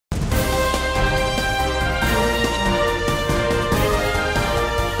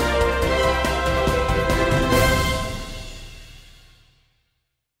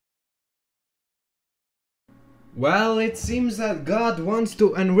Well, it seems that God wants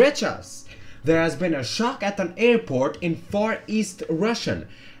to enrich us. There has been a shock at an airport in Far East Russia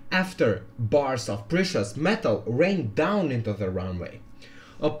after bars of precious metal rained down into the runway.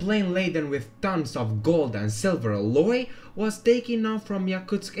 A plane laden with tons of gold and silver alloy was taking off from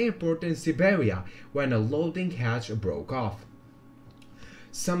Yakutsk airport in Siberia when a loading hatch broke off.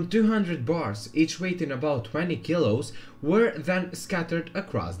 Some 200 bars, each weighing about 20 kilos, were then scattered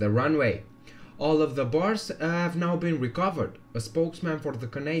across the runway. All of the bars have now been recovered, a spokesman for the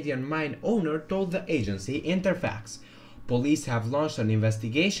Canadian mine owner told the agency Interfax. Police have launched an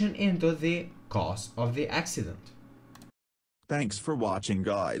investigation into the cause of the accident. Thanks for watching,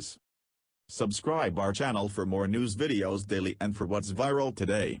 guys. Subscribe our channel for more news videos daily and for what's viral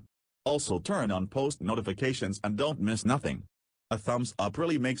today. Also turn on post notifications and don't miss nothing. A thumbs up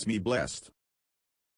really makes me blessed.